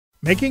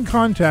Making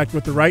contact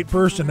with the right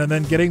person and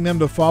then getting them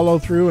to follow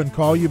through and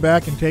call you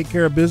back and take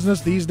care of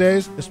business these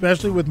days,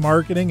 especially with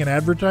marketing and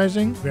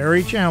advertising,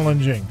 very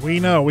challenging. We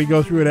know, we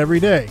go through it every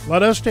day.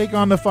 Let us take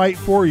on the fight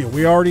for you.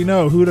 We already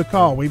know who to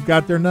call. We've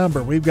got their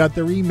number. We've got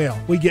their email.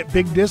 We get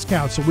big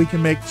discounts so we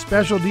can make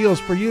special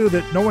deals for you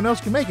that no one else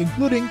can make,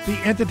 including the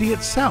entity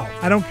itself.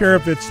 I don't care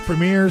if it's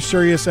Premiere,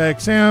 Sirius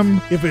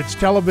XM, if it's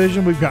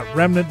television, we've got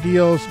remnant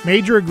deals,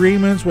 major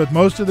agreements with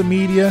most of the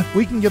media.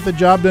 We can get the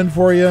job done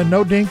for you.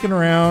 No dinking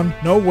around,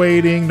 no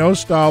waiting, no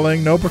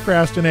stalling, no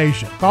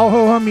procrastination. Call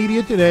Ho-Hum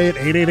Media today at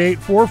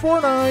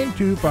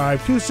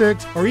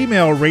 888-449-2526 or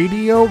email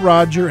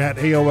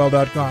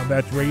radioroger@aol.com.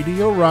 That's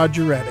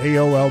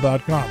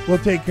radioroger@aol.com. We'll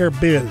take care of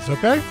biz,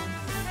 okay?